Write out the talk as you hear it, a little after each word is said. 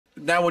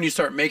now when you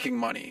start making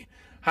money,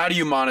 how do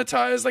you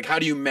monetize? Like, how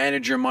do you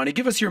manage your money?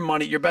 Give us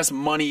your best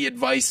money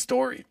advice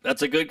story.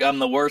 That's a good. I'm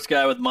the worst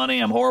guy with money.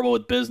 I'm horrible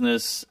with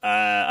business.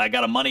 I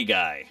got a money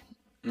guy.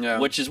 Yeah.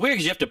 Which is weird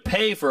because you have to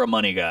pay for a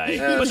money guy,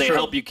 but they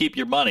help you keep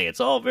your money. It's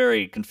all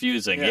very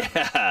confusing.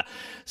 Yeah.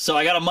 So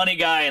I got a money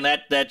guy, and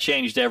that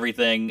changed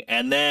everything.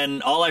 And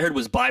then all I heard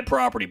was buy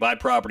property, buy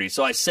property.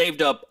 So I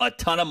saved up a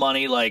ton of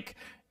money, like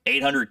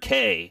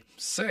 $800K.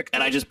 Sick.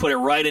 And I just put it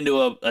right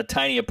into a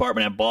tiny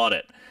apartment and bought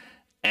it.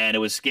 And it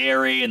was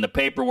scary, and the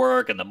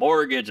paperwork and the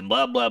mortgage and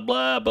blah, blah,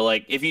 blah. But,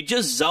 like, if you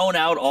just zone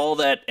out all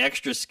that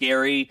extra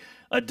scary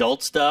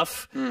adult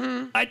stuff,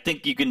 I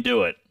think you can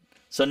do it.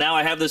 So now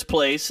I have this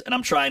place, and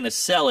I'm trying to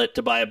sell it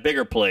to buy a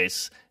bigger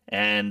place,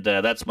 and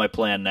that's my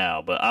plan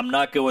now. But I'm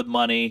not good with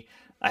money.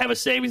 I have a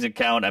savings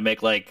account. I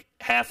make like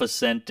half a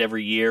cent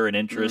every year in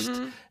interest,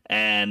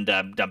 and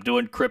I'm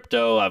doing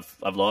crypto.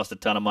 I've lost a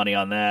ton of money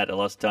on that. I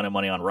lost a ton of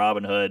money on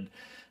Robinhood.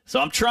 So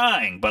I'm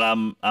trying, but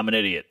I'm an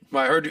idiot.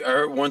 Well,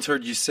 I once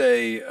heard you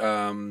say, you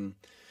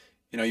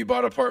know, you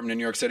bought an apartment in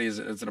New York City.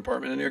 It's an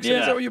apartment in New York City.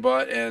 Is that what you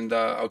bought? And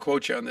I'll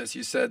quote you on this.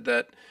 You said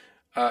that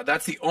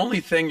that's the only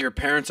thing your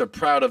parents are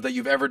proud of that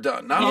you've ever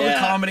done. Not on the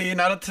comedy,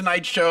 not a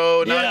Tonight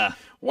Show.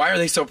 Why are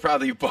they so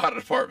proud that you bought an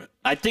apartment?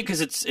 I think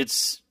because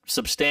it's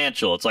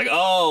substantial. It's like,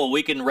 oh,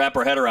 we can wrap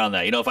our head around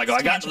that. You know, if I go,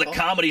 I got to the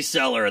Comedy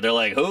Cellar, they're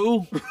like,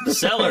 who? The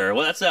cellar?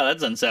 Well, that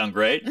doesn't sound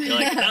great. You're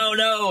like,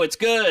 no, it's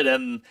good.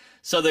 And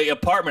so the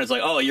apartment is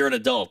like, oh, you're an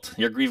adult.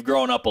 You've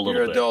grown up a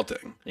little bit. You're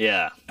adulting.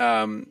 Yeah.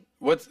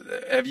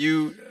 Have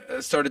you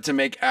started to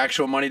make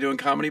actual money doing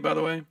comedy, by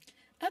the way?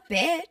 A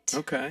bit.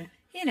 Okay.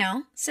 You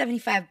know,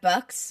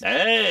 $75.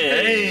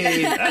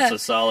 Hey, that's a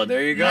solid.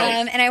 There you go.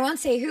 And I won't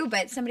say who,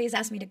 but somebody's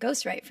asked me to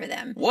ghostwrite for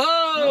them.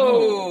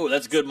 Whoa,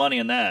 that's good money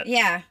in that.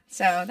 Yeah,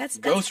 so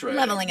that's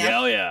leveling up.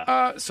 Yeah,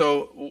 yeah.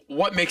 So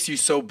what makes you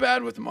so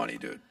bad with money,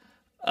 dude?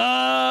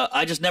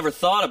 I just never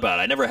thought about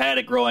it. I never had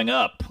it growing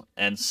up,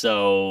 and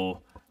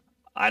so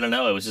I don't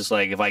know. It was just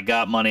like if I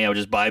got money, I would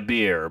just buy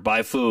beer or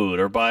buy food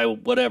or buy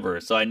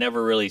whatever. So I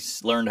never really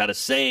learned how to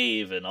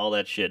save and all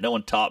that shit. No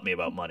one taught me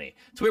about money.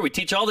 It's weird. We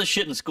teach all this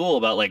shit in school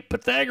about like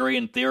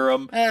Pythagorean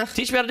theorem.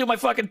 Teach me how to do my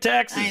fucking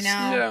taxes. I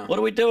know. Yeah. What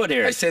are we doing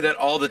here? I say that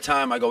all the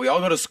time. I go, we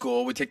all go to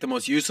school. We take the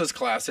most useless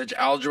classes,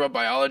 algebra,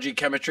 biology,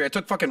 chemistry. I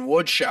took fucking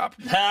wood shop.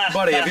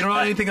 Buddy, if you don't know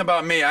anything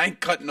about me, I ain't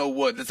cutting no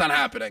wood. That's not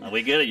happening.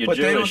 We get it. You're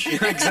Jewish.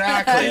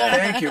 Exactly.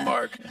 Thank you,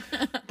 Mark.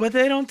 But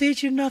they don't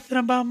teach you nothing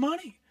about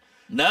money.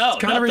 No,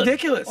 it's kind of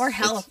ridiculous. Or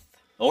health.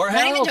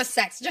 Not even just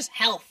sex, just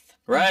health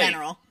in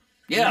general.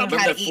 Yeah,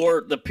 remember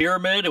for the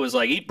pyramid, it was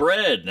like, eat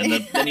bread,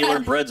 and then you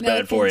learn bread's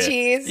bad for you.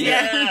 Cheese.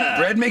 Yeah.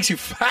 Bread makes you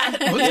fat.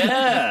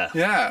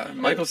 Yeah,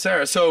 Michael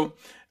Cera. So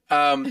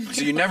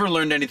you never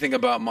learned anything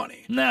about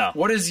money. No.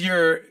 What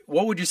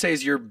would you say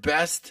is your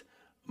best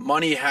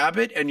money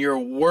habit and your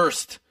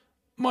worst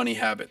money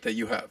habit that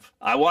you have?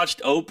 I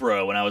watched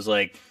Oprah when I was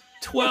like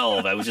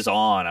 12. I was just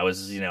on. I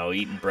was,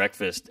 eating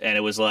breakfast, and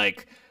it was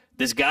like,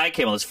 this guy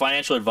came on, this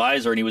financial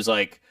advisor, and he was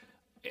like,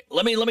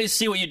 let me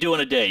see what you do in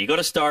a day. You go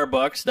to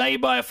Starbucks, now you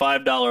buy a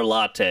 $5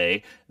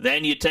 latte,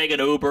 then you take an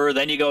Uber,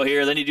 then you go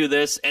here, then you do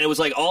this. And it was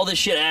like all this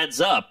shit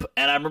adds up.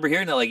 And I remember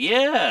hearing that, like,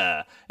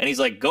 yeah. And he's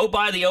like, go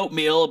buy the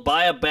oatmeal,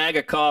 buy a bag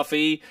of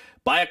coffee,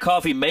 buy a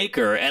coffee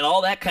maker, and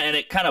all that and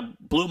it kind of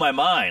blew my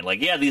mind.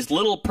 Like, yeah, these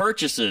little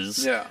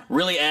purchases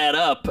really add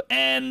up,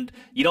 and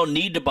you don't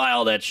need to buy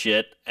all that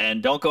shit,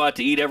 and don't go out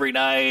to eat every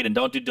night, and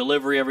don't do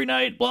delivery every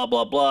night, blah,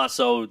 blah, blah.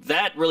 So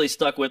that really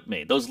stuck with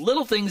me. Those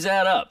little things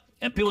add up.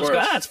 And people just go,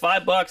 it's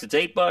 $5, it's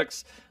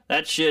 $8.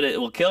 That shit, it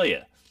will kill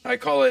you. I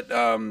call it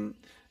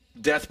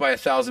death by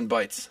 1,000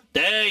 bites.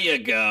 There you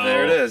go.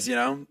 There it is,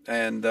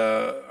 And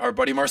our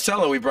buddy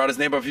Marcelo, we brought his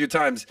name up a few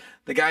times.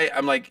 The guy,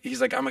 I'm like,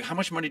 how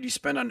much money do you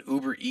spend on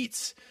Uber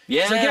Eats?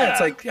 Yeah. He's like, yeah,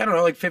 it's like, I don't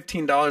know, like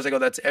 $15. I go,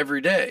 that's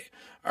every day.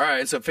 All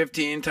right, so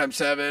 15 times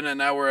 7, and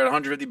now we're at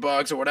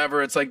 $150 or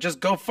whatever. It's like, just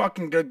go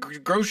fucking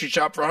grocery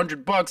shop for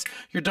 $100.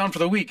 You're done for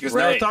the week. Because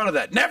never thought of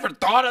that. Never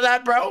thought of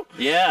that, bro.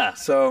 Yeah.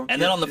 So,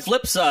 and then on the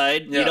flip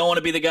side, you don't want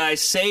to be the guy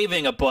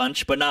saving a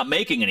bunch but not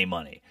making any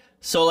money.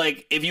 So,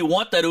 like, if you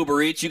want that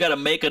Uber Eats, you got to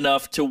make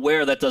enough to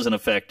where that doesn't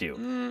affect you.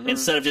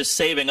 Instead of just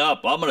saving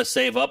up, I'm going to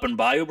save up and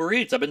buy Uber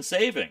Eats. I've been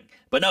saving.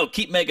 But no,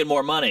 keep making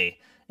more money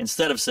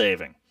instead of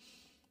saving.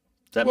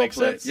 Does that make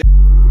sense? Yeah.